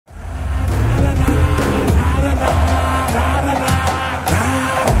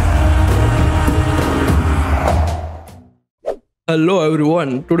Hello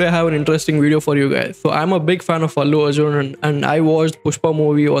everyone, today I have an interesting video for you guys. So I'm a big fan of Allu Arjun and I watched Pushpa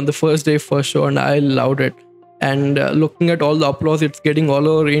movie on the first day first show and I loved it. And looking at all the applause it's getting all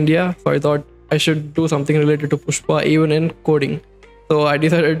over India, so I thought I should do something related to Pushpa even in coding. So I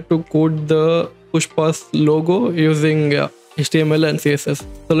decided to code the Pushpa's logo using HTML and CSS.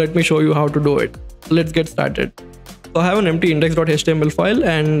 So let me show you how to do it. Let's get started. So I have an empty index.html file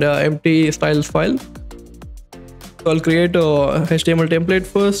and empty styles file. So I'll create a HTML template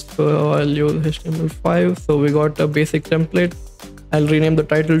first. So I'll use HTML5. So we got a basic template. I'll rename the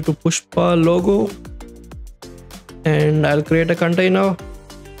title to Pushpa logo. And I'll create a container.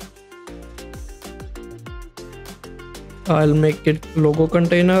 I'll make it logo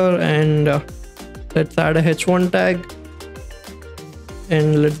container and let's add a h1 tag.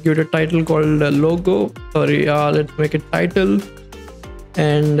 And let's give it a title called logo. Let's make it title.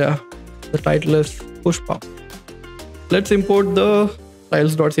 And the title is Pushpa. Let's import the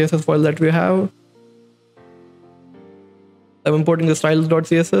styles.css file that we have. I'm importing the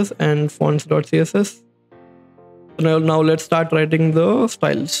styles.css and fonts.css. So now let's start writing the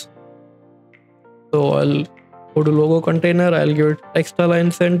styles. So I'll go to logo container, I'll give it text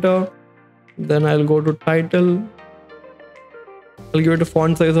align center. Then I'll go to title. I'll give it a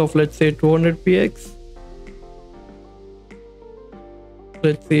font size of, let's say, 200px.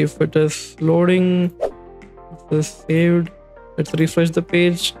 Let's see if it is loading. This is saved. Let's refresh the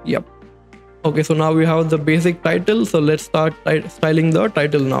page. Yep. Okay, so now we have the basic title. So let's start styling the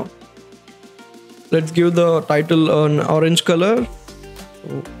title now. Let's give the title an orange color.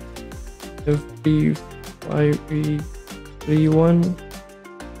 So FT5E31.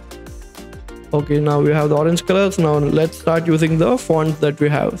 Okay, now we have the orange colors. Now let's start using the font that we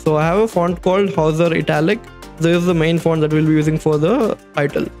have. So I have a font called Hauser Italic. This is the main font that we'll be using for the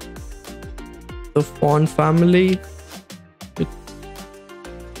title. The font family,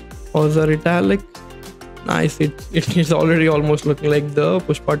 Hauser Italic. Nice, it is already almost looking like the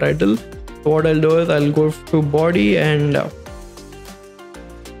Pushpa title. So what I'll do is I'll go to body and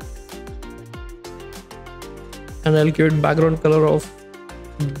I'll give it background color of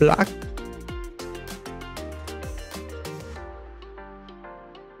black.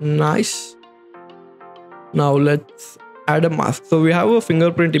 Nice. Now let's add a mask. So we have a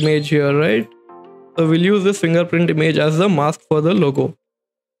fingerprint image here, right? So we'll use this fingerprint image as the mask for the logo.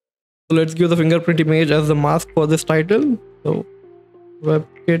 So let's give the fingerprint image as the mask for this title. So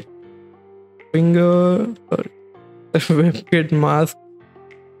WebKit WebKit mask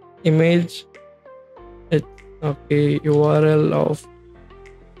image. It's okay. URL of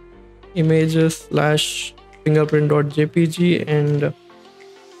images / fingerprint.jpg and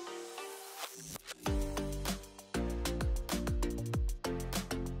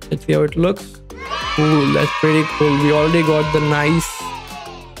let's see how it looks. Ooh, that's pretty cool. We already got the nice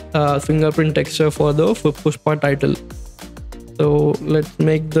fingerprint texture for the Pushpa title. So let's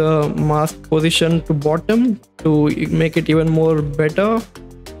make the mask position to bottom to make it even more better.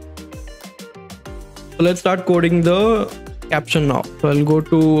 So let's start coding the caption now. So I'll go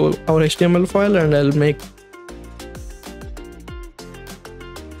to our HTML file and I'll make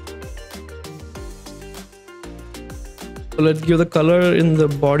let's give the color in the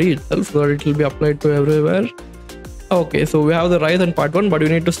body itself so that it will be applied to everywhere. Okay, so we have the rise and part 1, but we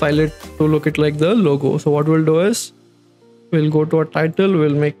need to style it to look it like the logo. So what we'll do is we'll go to our title,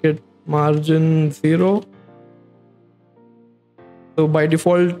 we'll make it margin 0. So by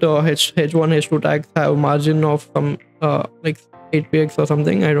default H1 H2 tags have margin of some like 8px or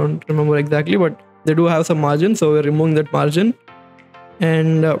something. I don't remember exactly, but they do have some margin, so we're removing that margin.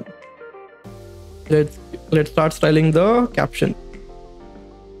 And let's start styling the caption.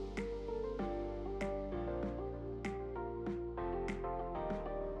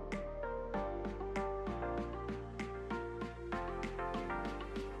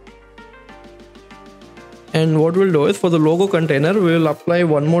 And what we'll do is for the logo container, we will apply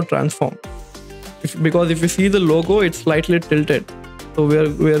one more transform. Because if you see the logo, it's slightly tilted. So we are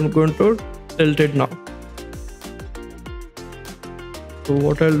going to tilt it now. So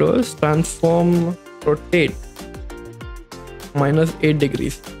what I'll do is transform rotate -8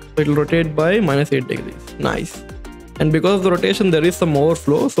 degrees. So it'll rotate by -8 degrees. Nice. And because of the rotation, there is some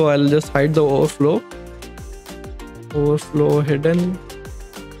overflow. So I'll just hide the overflow. Overflow hidden.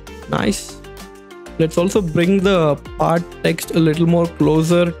 Nice. Let's also bring the part text a little more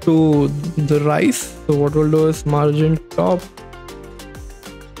closer to the rise. So what we'll do is margin top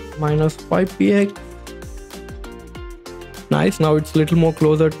 -5px. Nice. Now it's a little more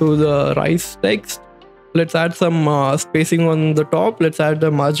closer to the rise text. Let's add some spacing on the top. Let's add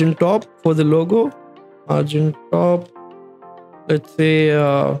the margin top for the logo. Margin top let's say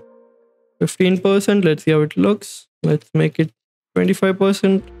 15%. Let's see how it looks. Let's make it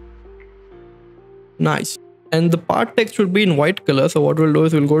 25%. Nice. And the part text should be in white color. So what we'll do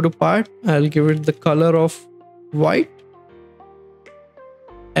is we'll go to part. I'll give it the color of white.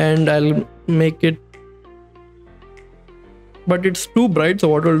 And I'll make it, but it's too bright. So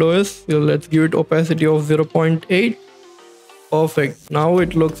what we'll do is let's give it opacity of 0.8. Perfect. Now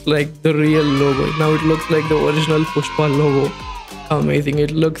it looks like the real logo. Now it looks like the original Pushpa logo. Amazing.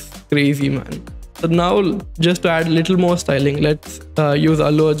 It looks crazy, man. So now just to add a little more styling, let's use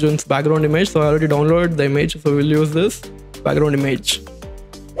Allu Arjun's background image. So I already downloaded the image, so we'll use this background image.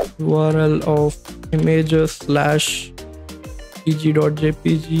 URL of images /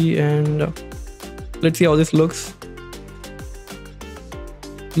 pg.jpg, and let's see how this looks.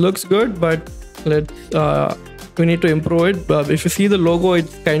 Looks good, but let's we need to improve it. If you see the logo,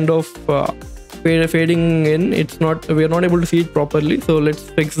 it's kind of fading in. We are not able to see it properly, so let's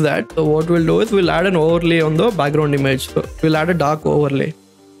fix that. So what we'll do is we'll add an overlay on the background image. So we'll add a dark overlay.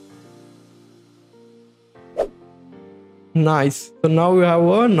 Nice. So now we have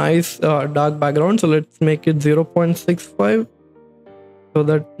a nice dark background. So let's make it 0.65 so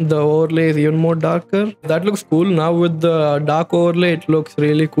that the overlay is even more darker. That looks cool. Now with the dark overlay, it looks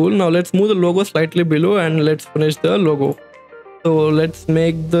really cool. Now let's move the logo slightly below and let's finish the logo. So let's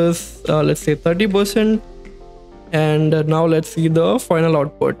make this let's say 30%, and now let's see the final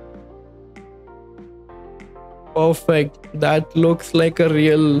output. Perfect. That looks like a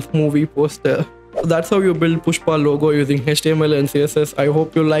real movie poster. So that's how you build Pushpa logo using HTML and CSS. I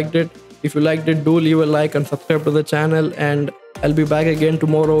hope you liked it. If you liked it, do leave a like and subscribe to the channel, and I'll be back again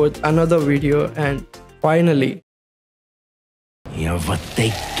tomorrow with another video. And finally, Я вот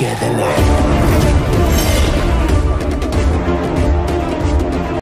такие